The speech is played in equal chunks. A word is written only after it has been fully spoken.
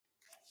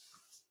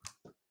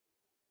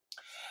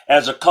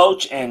As a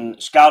coach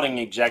and scouting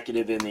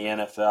executive in the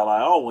NFL,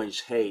 I always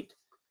hate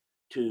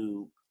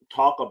to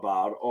talk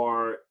about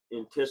or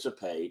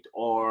anticipate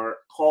or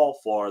call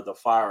for the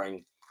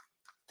firing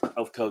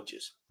of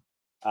coaches.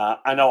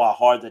 I know how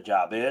hard the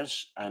job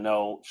is. I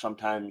know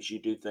sometimes you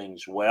do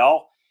things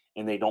well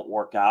and they don't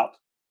work out,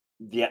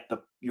 yet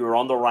you're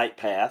on the right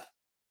path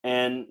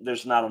and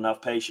there's not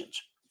enough patience.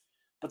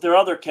 But there are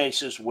other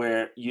cases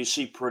where you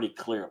see pretty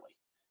clearly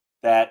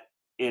that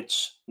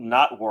it's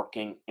not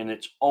working and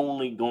it's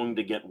only going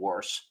to get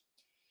worse.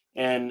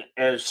 And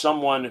as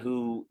someone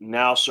who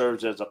now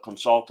serves as a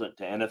consultant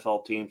to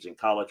NFL teams and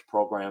college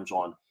programs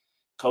on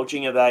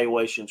coaching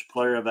evaluations,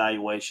 player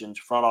evaluations,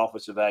 front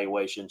office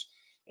evaluations,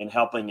 and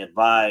helping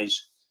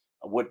advise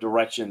what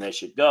direction they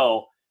should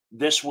go,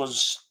 this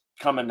was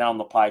coming down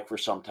the pike for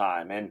some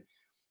time. And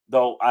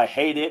though I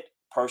hate it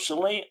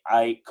personally,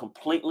 I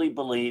completely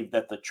believe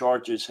that the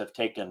Chargers have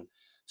taken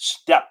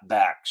step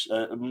backs,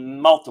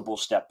 multiple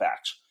step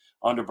backs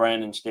under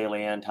Brandon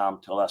Staley and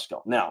Tom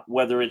Telesco. Now,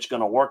 whether it's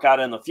going to work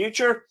out in the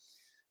future,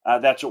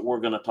 that's what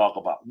we're going to talk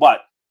about.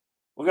 But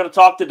we're going to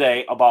talk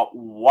today about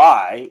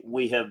why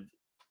we have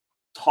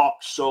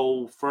talked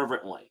so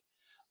fervently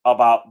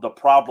about the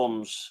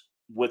problems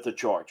with the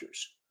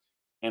Chargers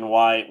and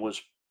why it was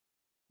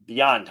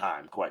beyond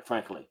time, quite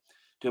frankly,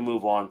 to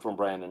move on from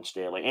Brandon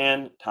Staley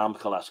and Tom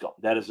Telesco.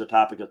 That is the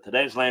topic of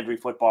today's Landry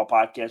Football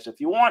Podcast. If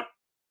you want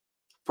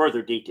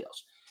further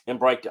details and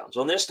breakdowns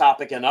on this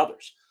topic and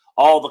others,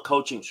 all the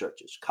coaching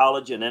searches,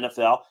 college and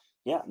NFL,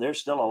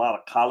 there's still a lot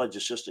of college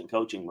assistant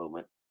coaching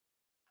movement.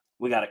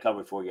 We got it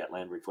covered for you at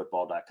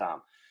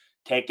LandryFootball.com.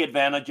 Take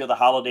advantage of the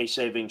holiday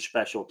savings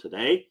special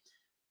today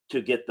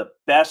to get the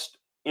best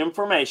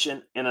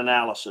information and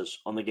analysis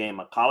on the game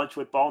of college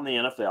football and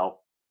the NFL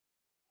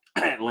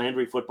at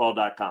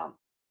LandryFootball.com.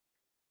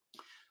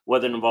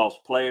 Whether it involves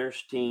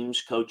players,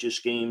 teams, coaches,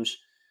 schemes,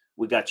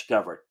 we got you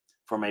covered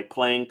from a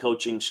playing,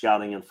 coaching,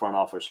 scouting, and front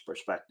office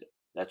perspective.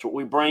 That's what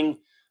we bring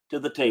to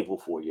the table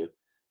for you,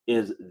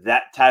 is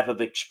that type of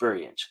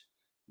experience.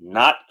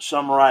 Not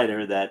some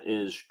writer that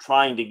is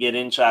trying to get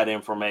inside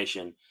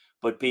information,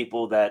 but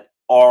people that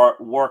are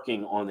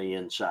working on the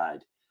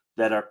inside,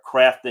 that are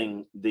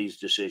crafting these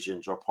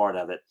decisions or part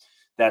of it.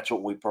 That's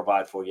what we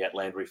provide for you at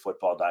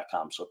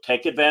LandryFootball.com. So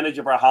take advantage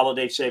of our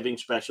holiday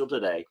savings special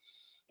today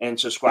and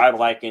subscribe,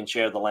 like, and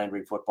share the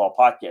Landry Football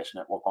Podcast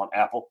Network on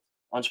Apple,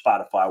 on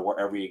Spotify,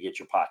 wherever you get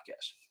your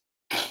podcasts.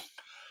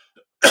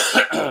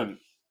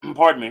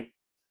 Pardon me.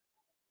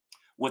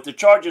 With the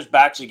Chargers'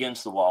 backs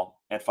against the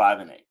wall at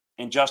 5-8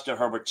 and Justin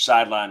Herbert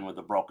sidelined with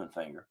a broken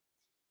finger,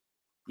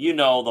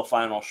 the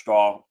final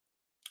straw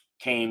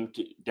came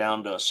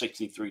down to a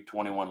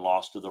 63-21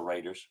 loss to the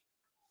Raiders.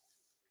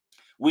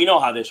 We know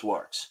how this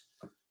works.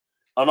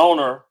 An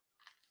owner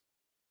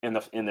and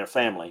their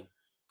family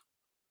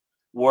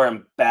were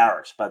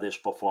embarrassed by this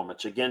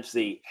performance against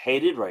the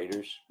hated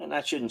Raiders, and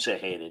I shouldn't say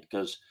hated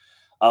because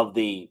of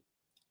the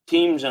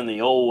teams in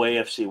the old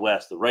AFC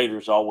West. The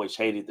Raiders always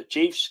hated the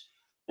Chiefs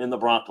and the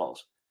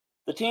Broncos.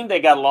 The team they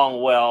got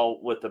along well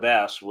with the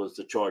best was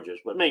the Chargers,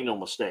 but make no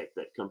mistake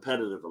that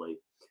competitively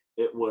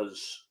it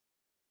was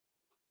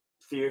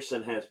fierce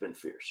and has been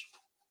fierce.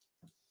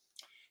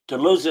 To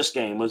lose this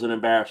game was an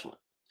embarrassment.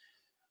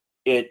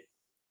 It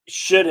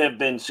should have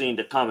been seen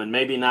to come, and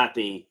maybe not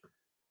the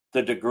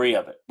degree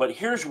of it. But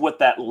here's what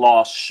that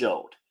loss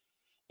showed.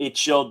 It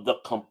showed the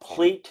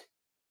complete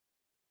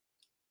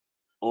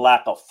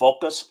lack of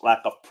focus,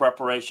 lack of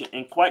preparation,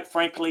 and quite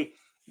frankly,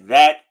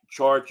 that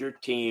Charger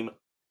team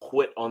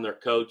quit on their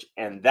coach,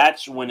 and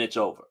that's when it's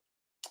over.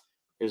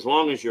 As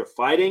long as you're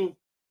fighting,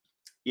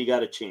 you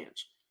got a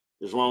chance.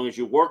 As long as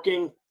you're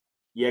working,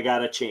 you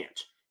got a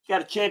chance. You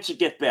got a chance to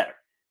get better.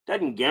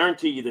 Doesn't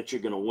guarantee you that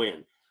you're going to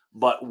win.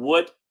 But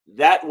what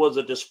that was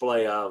a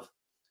display of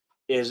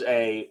is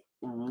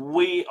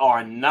we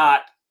are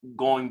not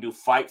going to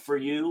fight for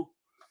you.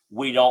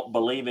 We don't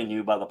believe in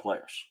you by the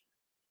players.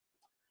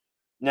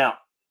 Now,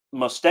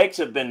 mistakes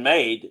have been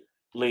made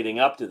leading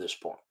up to this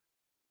point.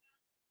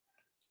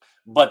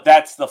 But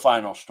that's the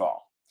final straw.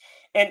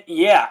 And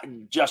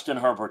Justin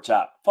Herbert's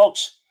out.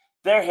 Folks,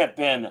 there have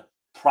been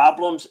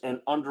problems and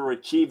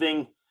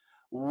underachieving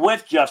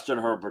with Justin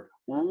Herbert,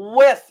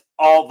 with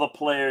all the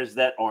players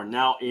that are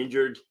now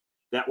injured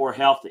that were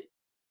healthy.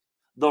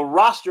 The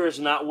roster is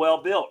not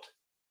well built.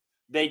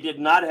 They did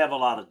not have a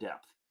lot of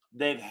depth.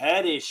 They've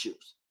had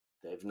issues.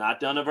 They've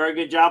not done a very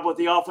good job with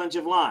the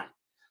offensive line.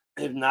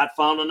 They've not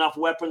found enough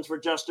weapons for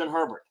Justin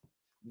Herbert.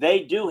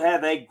 They do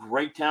have a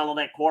great talent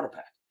at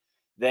quarterback.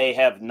 They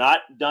have not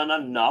done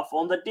enough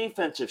on the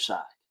defensive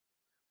side.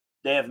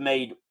 They have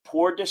made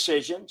poor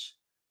decisions.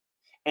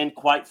 And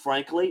quite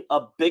frankly,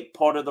 a big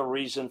part of the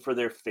reason for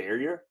their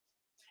failure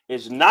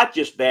is not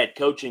just bad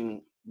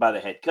coaching by the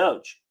head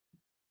coach,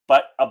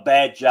 but a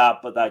bad job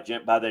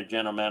by their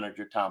general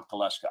manager, Tom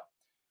Telesco.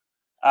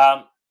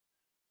 By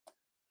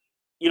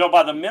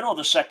the middle of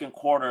the second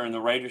quarter in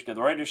the Raiders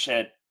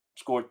had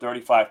scored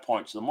 35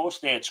 points, the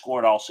most they had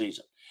scored all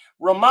season.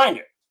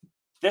 Reminder,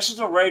 this is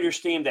a Raiders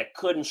team that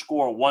couldn't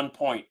score 1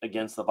 point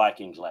against the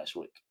Vikings last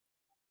week.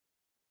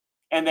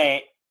 And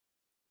they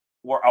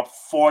were up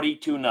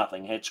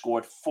 42-0, had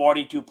scored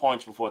 42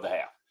 points before the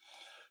half.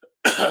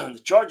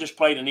 The Chargers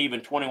played an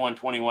even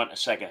 21-21 in the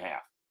second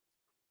half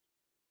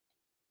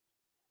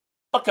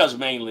because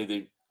mainly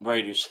the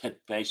Raiders had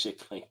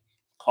basically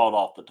called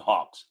off the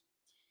dogs.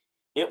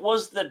 It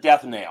was the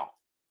death knell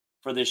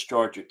for this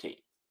Georgia team.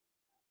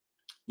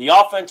 The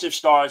offensive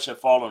stars have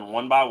fallen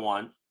one by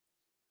one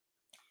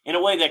in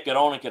a way that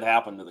only could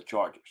happen to the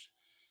Chargers.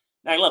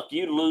 Now, look,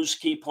 you lose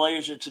key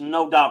players, it's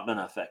no doubt going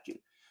to affect you.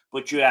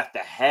 But you have to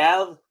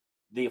have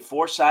the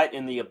foresight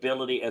and the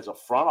ability as a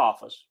front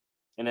office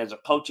and as a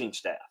coaching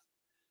staff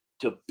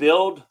to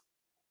build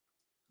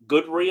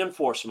good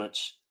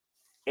reinforcements,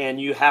 and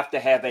you have to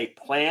have a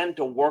plan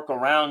to work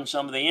around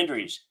some of the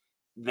injuries.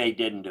 They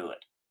didn't do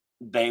it.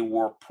 They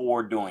were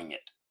poor doing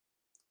it.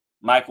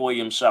 Mike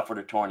Williams suffered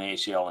a torn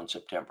ACL in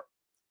September.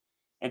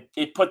 And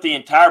it put the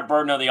entire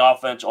burden of the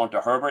offense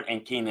onto Herbert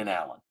and Keenan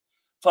Allen.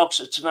 Folks,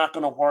 it's not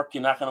going to work.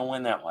 You're not going to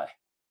win that way.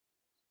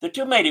 The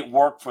two made it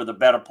work for the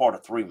better part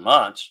of 3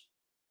 months,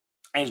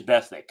 as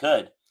best they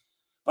could.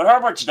 But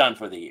Herbert's done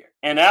for the year.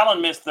 And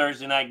Allen missed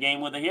Thursday night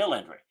game with a heel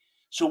injury.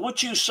 So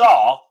what you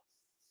saw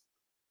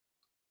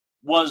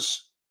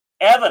was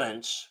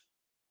evidence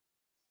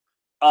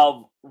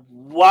of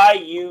why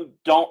you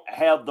don't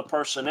have the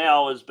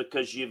personnel is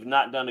because you've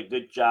not done a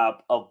good job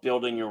of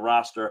building your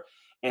roster.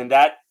 And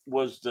that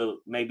was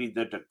maybe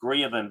the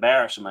degree of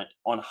embarrassment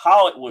on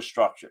how it was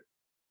structured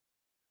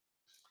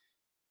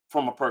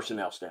from a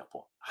personnel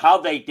standpoint, how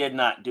they did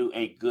not do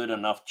a good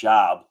enough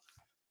job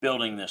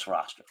building this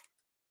roster.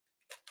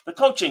 The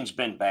coaching's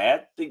been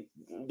bad.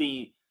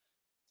 The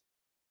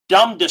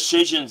dumb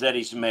decisions that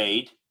he's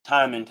made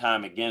time and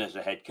time again as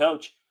a head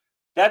coach,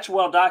 that's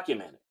well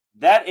documented.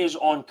 That is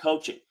on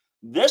coaching.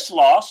 This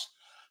loss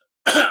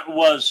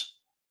was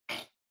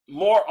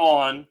more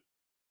on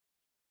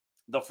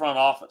the front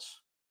office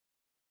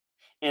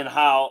and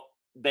how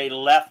they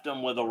left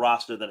them with a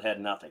roster that had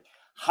nothing.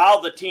 How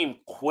the team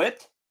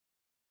quit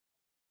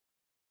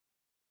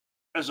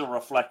is a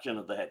reflection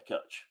of the head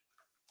coach.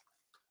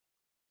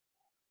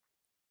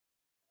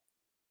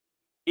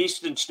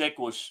 Easton Stick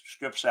was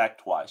strip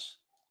sacked twice,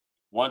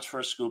 once for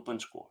a scoop and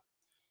score.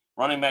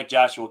 Running back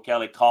Joshua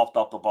Kelly coughed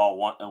up the ball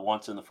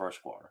once in the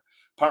first quarter.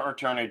 Punt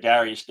returner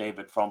Darius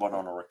David fumbled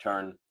on a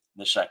return in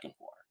the second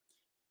quarter.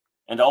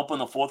 And to open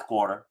the fourth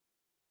quarter,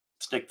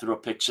 Stick threw a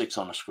pick six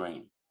on the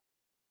screen.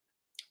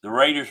 The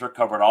Raiders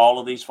recovered all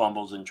of these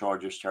fumbles in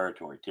Chargers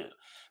territory too.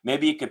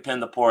 Maybe you could pin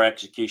the poor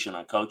execution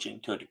on coaching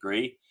to a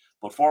degree,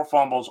 but 4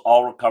 fumbles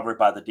all recovered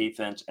by the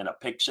defense and a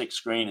pick six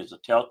screen is a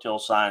telltale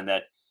sign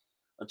that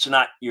it's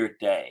not your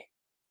day.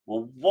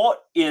 Well,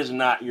 what is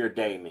not your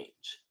day means?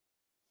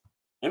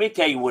 Let me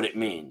tell you what it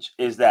means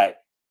is that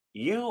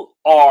you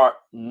are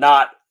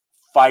not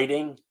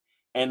fighting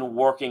and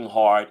working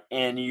hard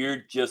and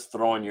you're just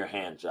throwing your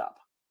hands up.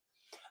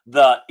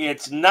 The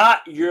 "it's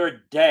not your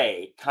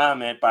day"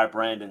 comment by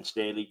Brandon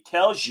Staley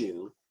tells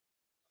you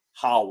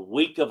how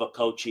weak of a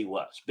coach he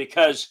was,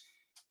 because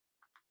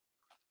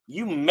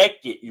you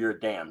make it your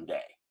damn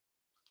day.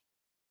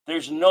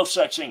 There's no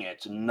such thing.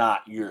 It's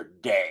not your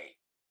day.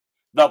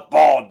 The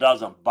ball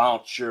doesn't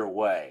bounce your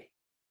way.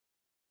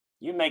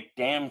 You make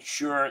damn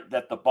sure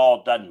that the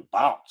ball doesn't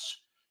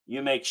bounce.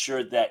 You make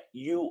sure that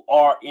you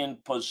are in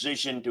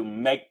position to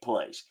make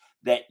plays,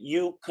 that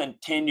you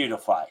continue to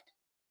fight.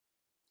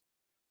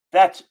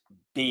 That's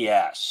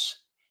BS.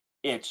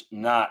 It's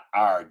not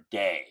our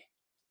day.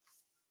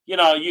 You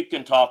know, you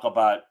can talk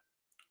about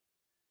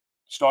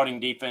starting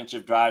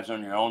defensive drives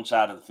on your own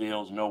side of the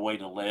field is no way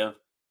to live.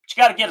 But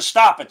you got to get a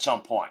stop at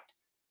some point.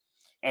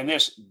 And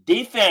this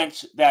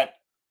defense that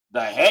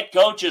the head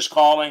coach is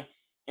calling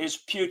is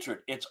putrid.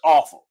 It's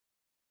awful.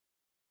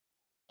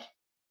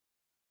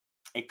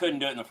 They couldn't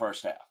do it in the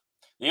first half.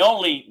 They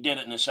only did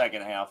it in the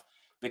second half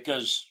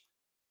because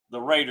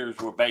the Raiders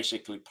were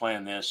basically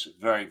playing this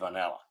very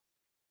vanilla.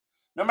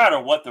 No matter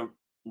what the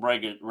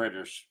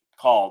Raiders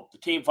called, the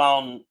team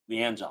found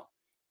the end zone.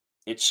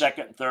 Its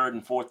second, third,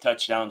 and fourth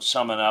touchdowns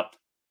summing up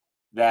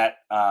that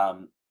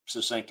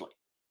succinctly.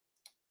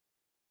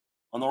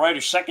 On the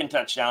Raiders' second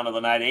touchdown of the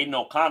night, Aiden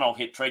O'Connell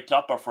hit Trey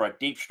Tucker for a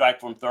deep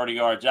strike from 30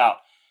 yards out.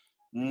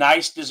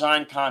 Nice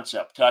design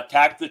concept to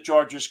attack the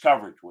Chargers'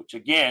 coverage, which,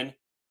 again,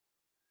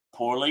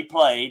 poorly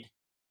played,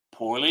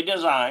 poorly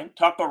designed.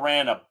 Tucker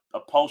ran a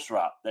post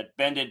route that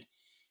bended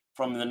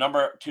from the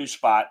number 2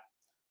 spot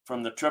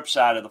from the trip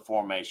side of the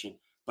formation,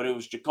 but it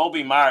was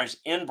Jacoby Myers'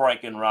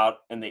 in-breaking route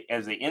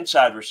as the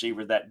inside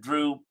receiver that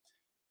drew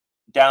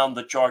down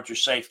the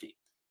Chargers safety.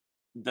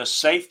 The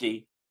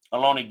safety,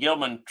 Aloni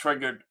Gilman,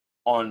 triggered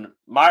on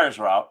Myers'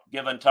 route,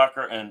 giving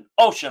Tucker an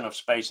ocean of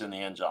space in the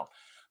end zone.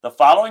 The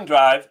following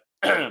drive,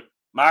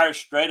 Myers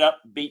straight up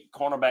beat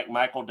cornerback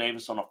Michael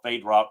Davis on a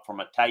fade route from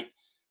a tight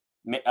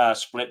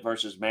split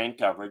versus man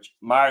coverage.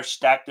 Myers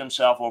stacked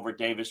himself over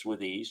Davis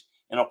with ease,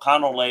 and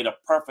O'Connell laid a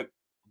perfect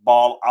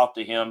ball out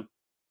to him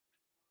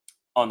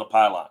on the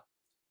pylon.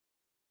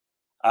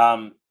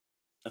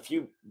 A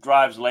few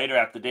drives later,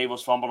 after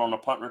Davis fumbled on a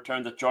punt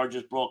return, the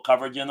Chargers blew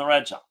coverage in the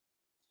red zone.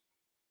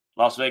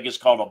 Las Vegas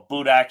called a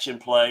boot action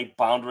play,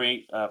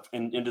 boundary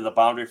into the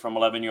boundary from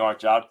 11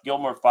 yards out.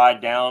 Gilmore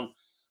fired down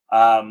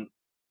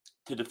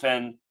to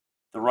defend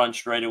the run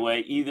straight away,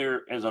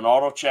 either as an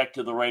auto check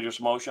to the Raiders'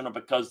 motion or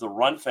because the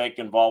run fake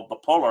involved the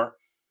puller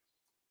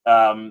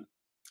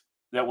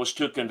that was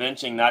too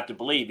convincing not to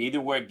believe.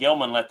 Either way,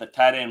 Gilman let the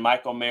tight end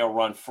Michael Mayo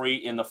run free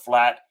in the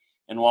flat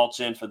and waltz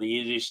in for the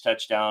easiest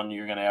touchdown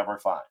you're going to ever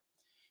find.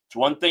 It's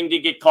one thing to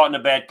get caught in a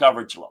bad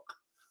coverage look,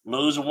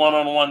 lose a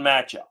one-on-one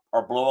matchup,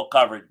 or blow a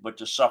coverage, but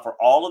to suffer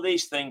all of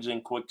these things in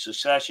quick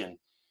succession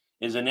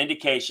is an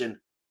indication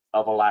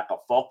of a lack of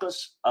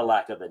focus, a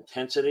lack of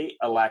intensity,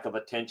 a lack of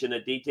attention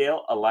to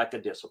detail, a lack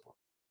of discipline.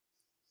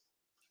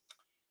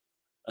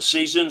 A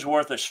season's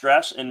worth of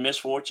stress and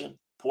misfortune,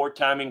 poor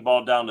timing,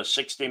 ball down to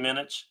 60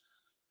 minutes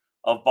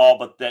of ball,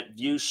 but that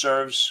view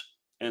serves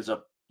as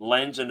a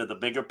lens into the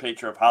bigger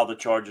picture of how the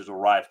Chargers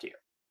arrived here.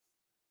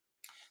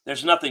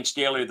 There's nothing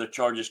Staley or the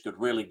Chargers could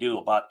really do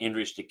about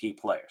injuries to key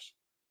players.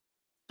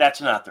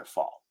 That's not their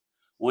fault.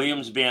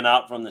 Williams being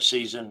out from the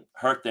season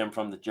hurt them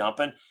from the jump,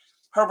 and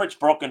Herbert's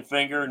broken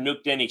finger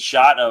nuked any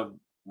shot of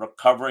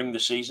recovering the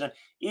season.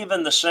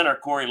 Even the center,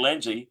 Corey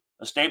Lindsey,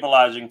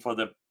 stabilizing for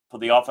the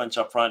offense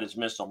up front, has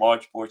missed a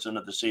large portion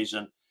of the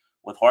season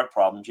with heart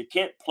problems. You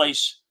can't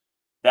place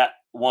that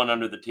one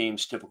under the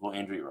team's typical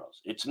injury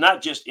rows. It's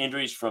not just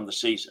injuries from the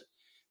season.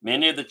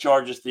 Many of the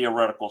Chargers'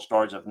 theoretical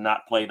stars have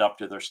not played up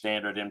to their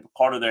standard in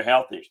part of their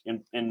health issue,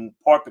 in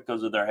part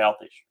because of their health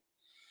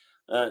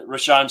issue.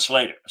 Rashawn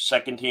Slater,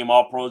 second-team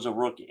All-Pro as a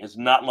rookie, has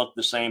not looked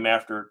the same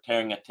after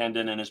tearing a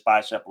tendon in his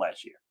bicep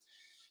last year.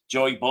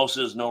 Joey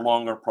Bosa is no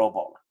longer a Pro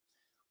Bowler.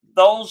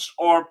 Those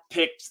are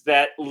picks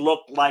that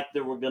looked like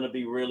they were going to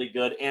be really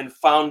good and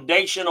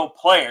foundational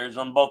players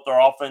on both their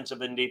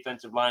offensive and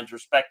defensive lines,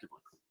 respectively,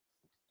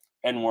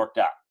 and worked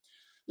out.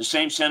 The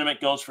same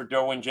sentiment goes for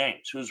Derwin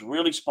James, who's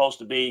really supposed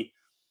to be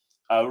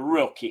a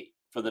real key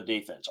for the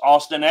defense.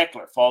 Austin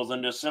Eckler falls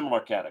into a similar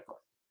category.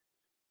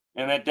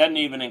 And that doesn't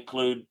even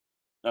include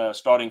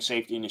starting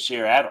safety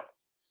Nasir Adderley,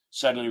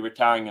 suddenly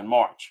retiring in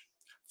March,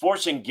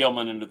 forcing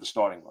Gilman into the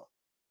starting role.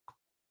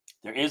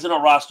 There isn't a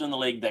roster in the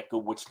league that could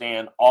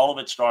withstand all of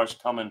its stars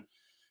coming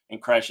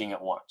and crashing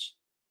at once.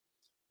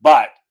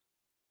 But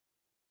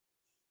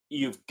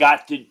you've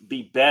got to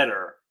be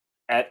better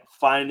at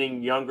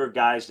finding younger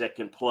guys that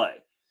can play.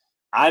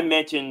 I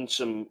mentioned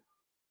some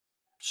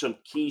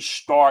key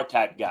star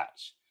type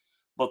guys,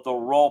 but the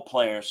role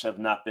players have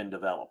not been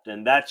developed,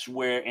 and that's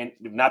where and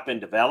not been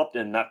developed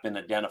and not been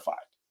identified.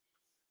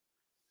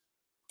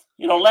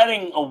 You know,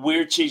 letting a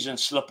weird season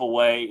slip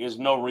away is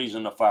no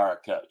reason to fire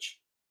a coach.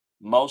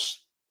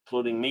 Most,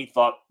 including me,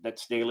 thought that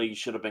Staley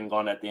should have been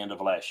gone at the end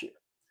of last year,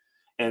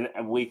 and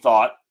we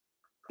thought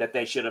that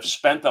they should have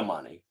spent the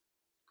money,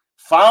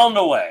 found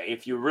a way,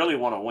 if you really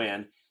want to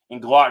win,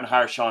 and go out and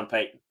hire Sean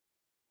Payton.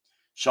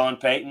 Sean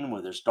Payton,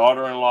 with his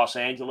daughter in Los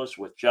Angeles,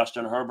 with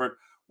Justin Herbert,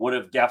 would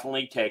have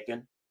definitely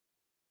taken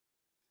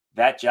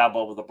that job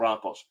over the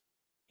Broncos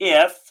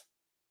if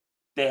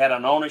they had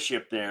an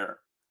ownership there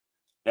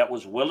that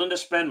was willing to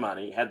spend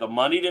money, had the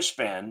money to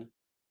spend,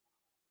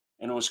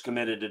 and was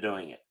committed to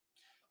doing it.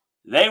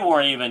 They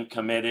weren't even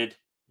committed,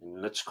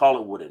 and let's call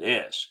it what it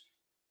is.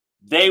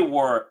 They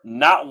were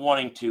not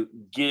wanting to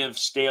give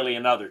Staley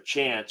another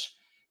chance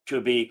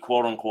to be,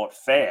 quote-unquote,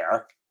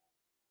 fair.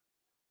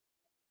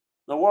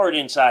 The word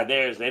inside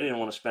there is they didn't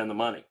want to spend the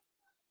money.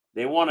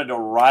 They wanted to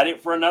ride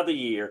it for another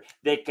year.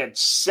 They could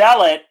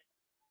sell it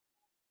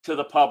to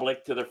the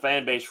public, to their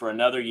fan base for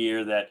another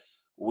year that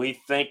we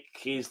think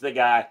he's the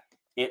guy.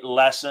 It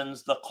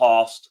lessens the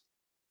cost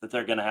that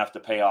they're going to have to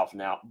pay off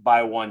now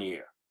by 1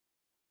 year.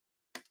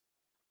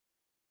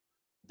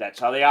 That's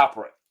how they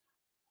operate.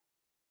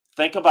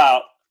 Think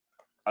about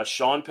a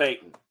Sean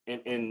Payton,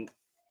 and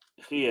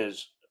he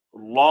is a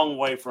long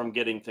way from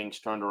getting things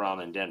turned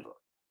around in Denver.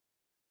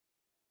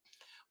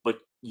 But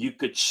you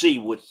could see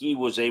what he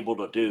was able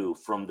to do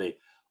from the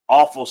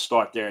awful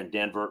start there in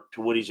Denver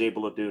to what he's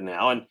able to do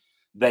now. And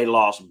they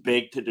lost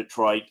big to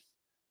Detroit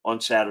on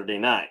Saturday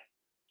night.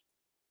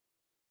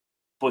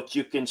 But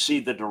you can see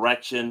the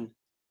direction,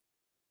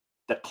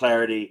 the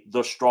clarity,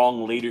 the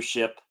strong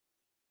leadership.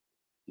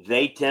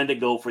 They tend to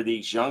go for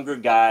these younger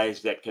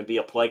guys that can be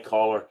a play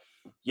caller.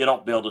 You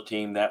don't build a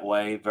team that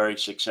way very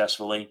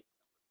successfully.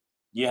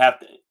 You have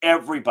to,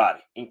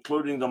 everybody,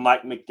 including the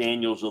Mike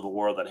McDaniels of the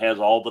world that has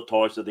all the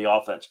toys of the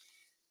offense,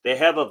 they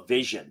have a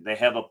vision. They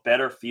have a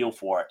better feel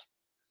for it.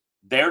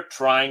 They're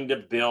trying to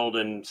build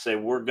and say,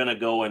 we're going to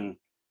go and,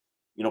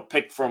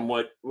 pick from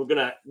what we're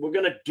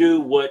going to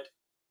do what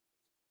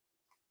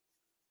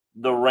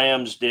the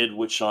Rams did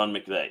with Sean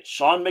McVay.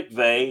 Sean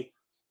McVay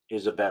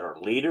is a better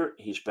leader.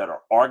 He's better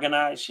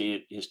organized.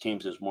 His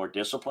teams is more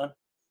disciplined.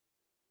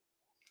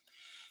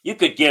 You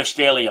could give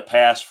Staley a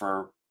pass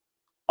for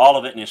all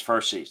of it in his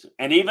first season,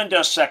 and even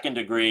does second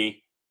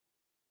degree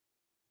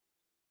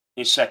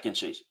his second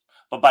season.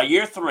 But by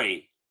year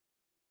 3,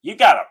 you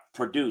got to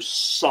produce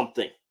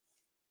something.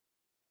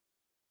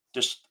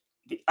 Just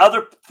the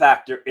other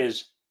factor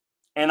is,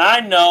 and I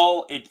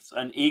know it's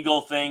an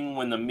ego thing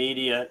when the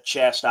media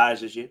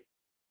chastises you.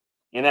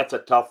 And that's a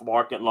tough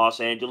market in Los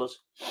Angeles.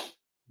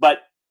 But,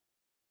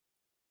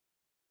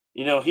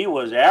 he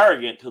was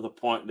arrogant to the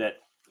point that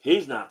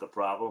he's not the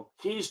problem.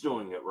 He's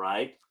doing it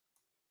right.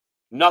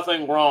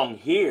 Nothing wrong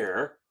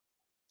here.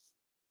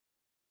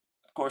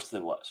 Of course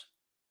there was.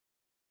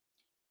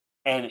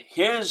 And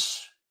his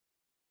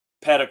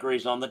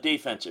pedigree's on the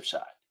defensive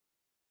side,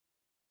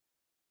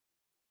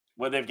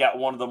 where they've got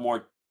one of the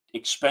more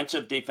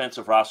expensive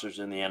defensive rosters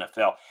in the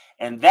NFL.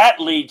 And that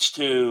leads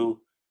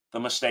to the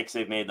mistakes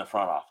they've made in the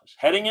front office.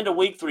 Heading into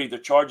week 3, the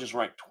Chargers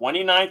ranked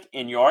 29th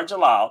in yards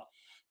allowed,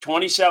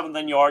 27th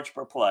in yards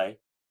per play.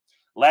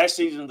 Last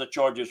season, the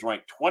Chargers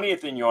ranked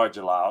 20th in yards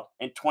allowed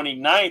and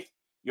 29th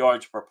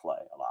yards per play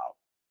allowed.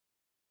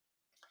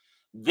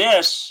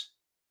 This,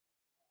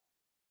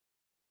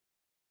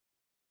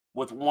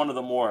 with one of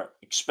the more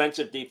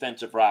expensive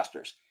defensive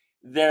rosters,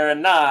 they're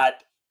not,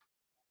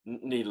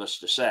 needless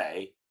to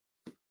say,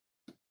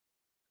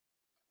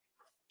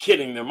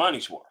 getting their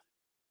money's worth.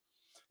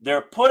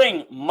 They're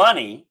putting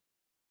money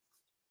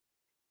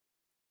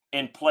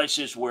in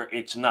places where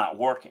it's not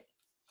working.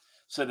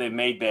 So they've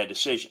made bad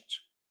decisions.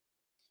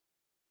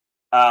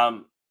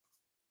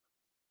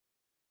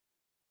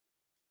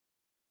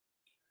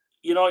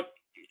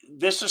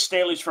 This is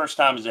Staley's first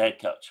time as a head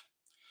coach.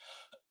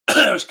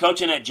 He was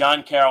coaching at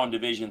John Carroll in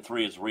Division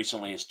III as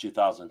recently as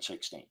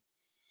 2016.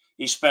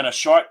 He spent a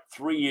short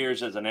 3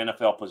 years as an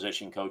NFL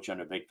position coach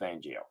under Vic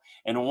Fangio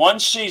and 1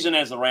 season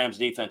as the Rams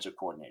defensive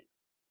coordinator.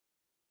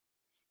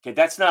 Okay,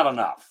 that's not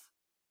enough.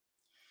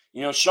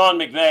 Sean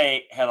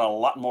McVay had a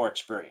lot more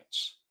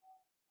experience.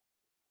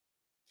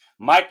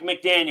 Mike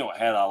McDaniel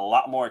had a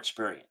lot more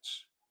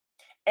experience.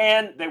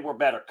 And they were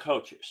better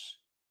coaches.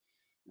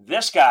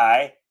 This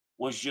guy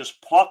was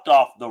just plucked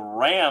off the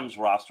Rams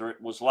roster.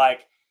 It was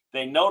like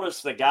they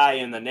noticed the guy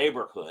in the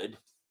neighborhood,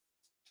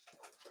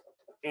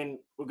 and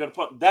we're going to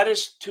put that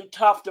is too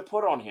tough to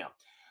put on him.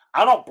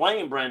 I don't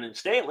blame Brandon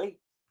Staley.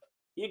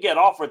 You get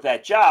offered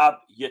that job,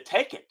 you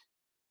take it.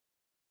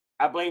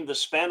 I blame the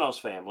Spanos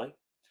family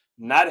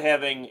not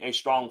having a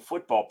strong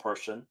football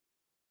person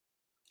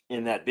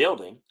in that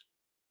building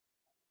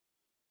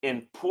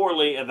and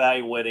poorly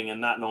evaluating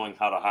and not knowing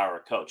how to hire a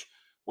coach,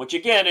 which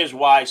again is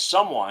why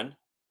someone,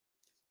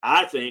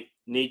 I think,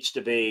 needs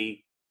to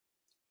be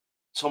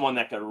someone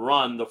that can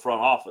run the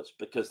front office,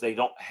 because they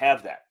don't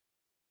have that.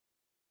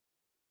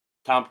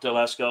 Tom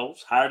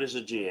Telesco's hired as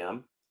a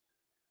GM.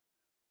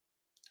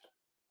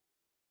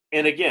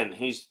 And again,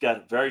 he's got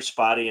a very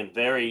spotty and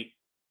very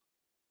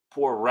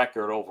poor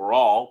record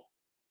overall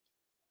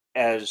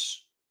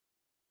as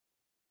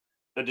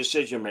a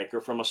decision maker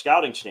from a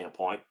scouting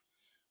standpoint.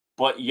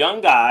 But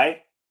young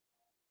guy,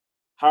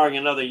 hiring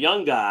another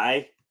young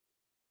guy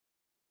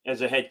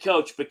as a head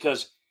coach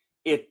because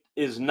it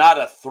is not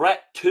a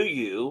threat to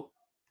you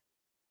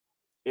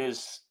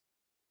is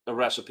a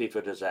recipe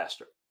for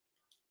disaster.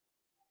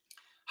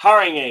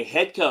 Hiring a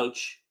head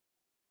coach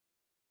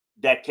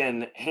that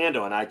can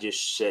handle, and I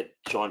just said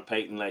Sean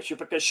Payton last year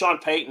because Sean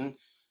Payton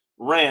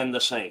ran the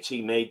Saints.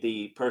 He made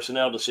the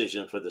personnel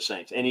decisions for the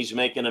Saints, and he's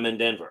making them in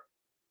Denver.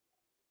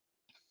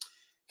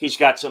 He's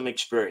got some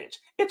experience.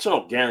 It's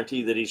no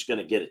guarantee that he's going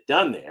to get it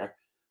done there,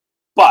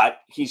 but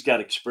he's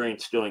got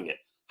experience doing it.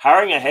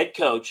 Hiring a head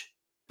coach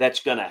that's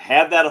going to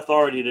have that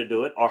authority to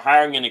do it, or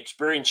hiring an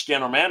experienced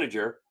general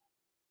manager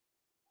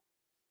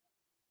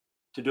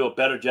to do a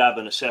better job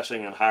in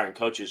assessing and hiring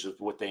coaches is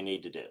what they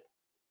need to do.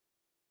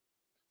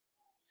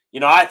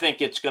 I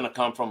think it's going to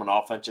come from an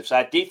offensive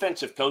side.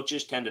 Defensive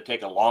coaches tend to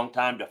take a long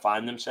time to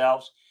find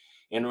themselves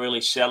and really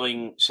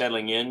settling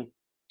in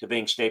to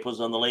being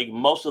staples in the league.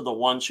 Most of the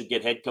ones who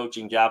get head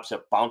coaching jobs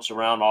have bounced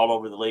around all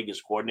over the league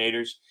as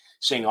coordinators,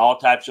 seeing all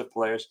types of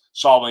players,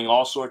 solving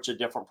all sorts of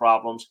different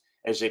problems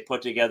as they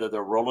put together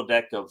their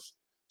Rolodeck of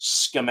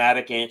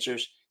schematic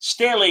answers.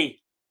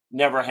 Staley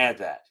never had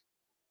that.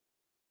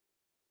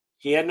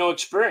 He had no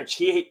experience.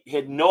 He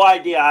had no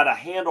idea how to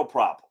handle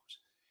problems.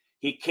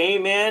 He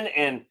came in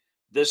and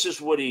this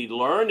is what he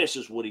learned. This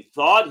is what he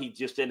thought. He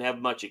just didn't have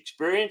much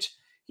experience.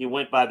 He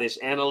went by this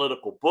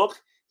analytical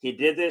book. He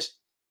did this.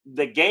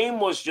 The game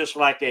was just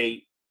like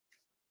a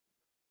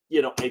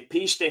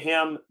piece to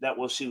him that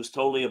he was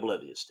totally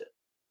oblivious to.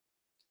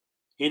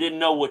 He didn't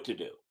know what to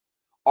do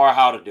or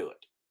how to do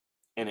it.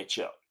 And it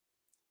showed.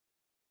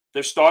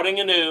 They're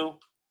starting anew.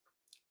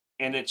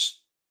 And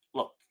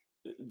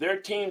there are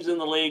teams in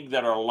the league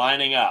that are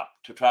lining up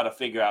to try to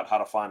figure out how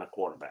to find a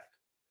quarterback.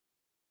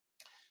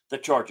 The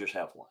Chargers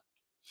have one.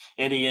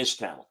 And he is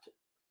talented.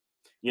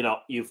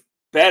 You've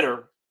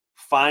better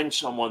find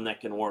someone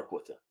that can work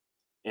with him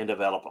and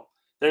develop him.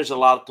 There's a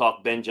lot of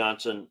talk. Ben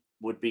Johnson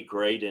would be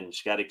great, and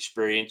he's got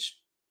experience.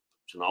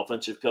 He's an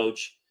offensive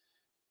coach.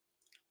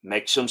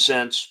 Makes some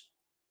sense.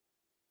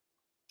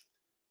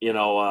 Jim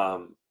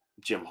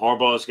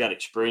Harbaugh's got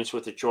experience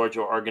with the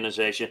Georgia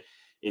organization.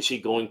 Is he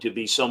going to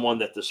be someone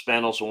that the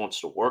Spanos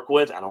wants to work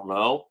with? I don't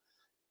know.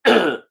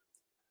 There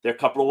are a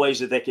couple of ways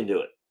that they can do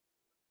it.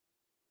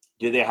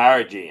 Do they hire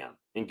a GM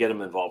and get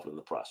him involved in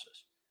the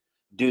process?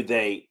 Do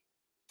they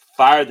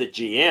fire the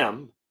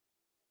GM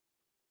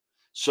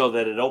so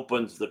that it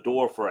opens the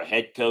door for a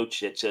head coach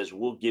that says,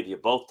 we'll give you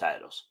both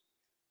titles.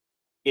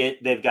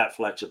 They've got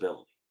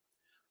flexibility.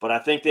 But I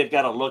think they've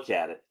got to look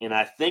at it, and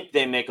I think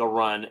they make a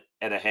run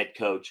at a head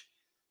coach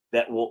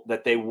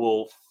that they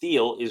will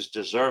feel is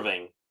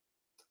deserving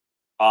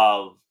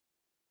of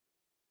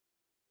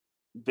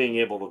being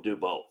able to do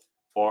both,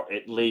 or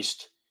at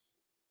least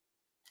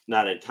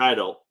not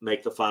entitled,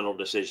 make the final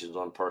decisions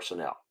on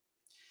personnel.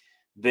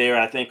 They,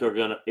 I think, are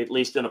going to, at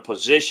least in a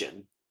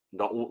position,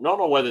 don't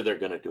know whether they're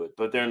going to do it,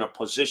 but they're in a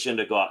position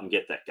to go out and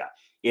get that guy.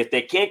 If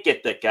they can't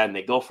get that guy and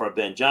they go for a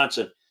Ben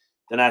Johnson,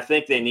 then I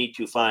think they need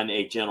to find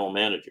a general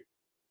manager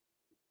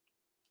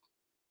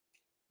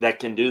that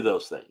can do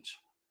those things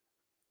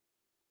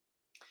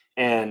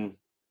and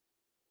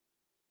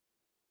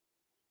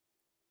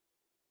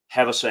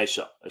have a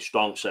say-so, a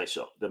strong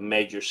say-so, the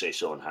major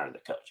say-so in hiring the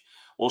coach.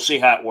 We'll see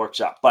how it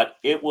works out. But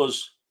it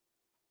was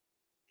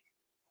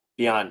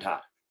beyond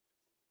time.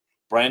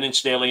 Brandon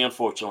Staley,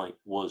 unfortunately,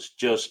 was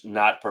just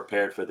not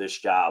prepared for this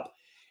job.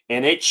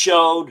 And it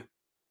showed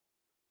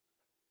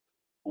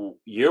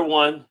year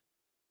one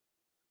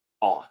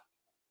on.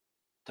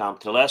 Tom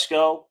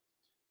Telesco,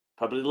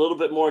 probably a little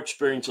bit more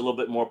experience, a little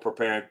bit more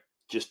prepared,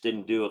 just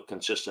didn't do a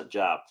consistent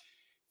job.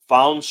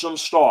 Found some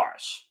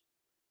stars,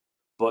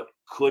 but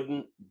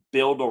couldn't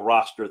build a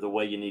roster the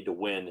way you need to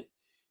win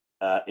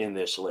in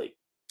this league.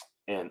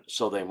 And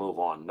so they move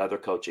on. Another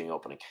coaching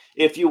opening.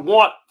 If you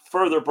want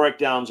further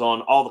breakdowns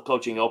on all the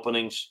coaching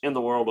openings in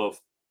the world of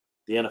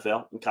the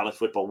NFL and college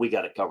football, we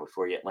got it covered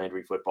for you at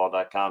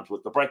LandryFootball.com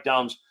with the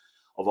breakdowns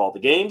of all the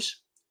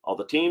games, all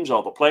the teams,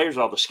 all the players,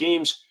 all the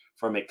schemes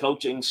from a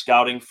coaching,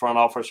 scouting, front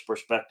office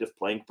perspective,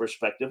 playing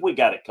perspective. We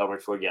got it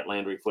covered for you at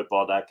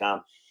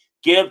LandryFootball.com.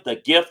 Give the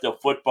gift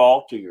of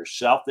football to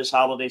yourself this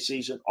holiday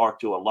season or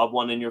to a loved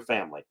one in your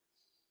family.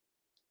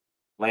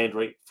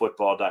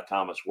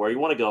 LandryFootball.com is where you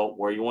want to go,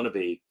 where you want to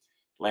be.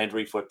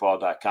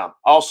 LandryFootball.com.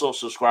 Also,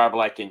 subscribe,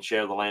 like, and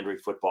share the Landry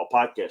Football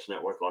Podcast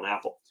Network on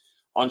Apple,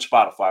 on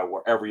Spotify,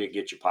 wherever you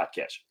get your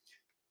podcasts.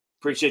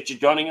 Appreciate you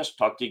joining us.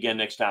 Talk to you again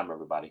next time,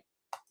 everybody.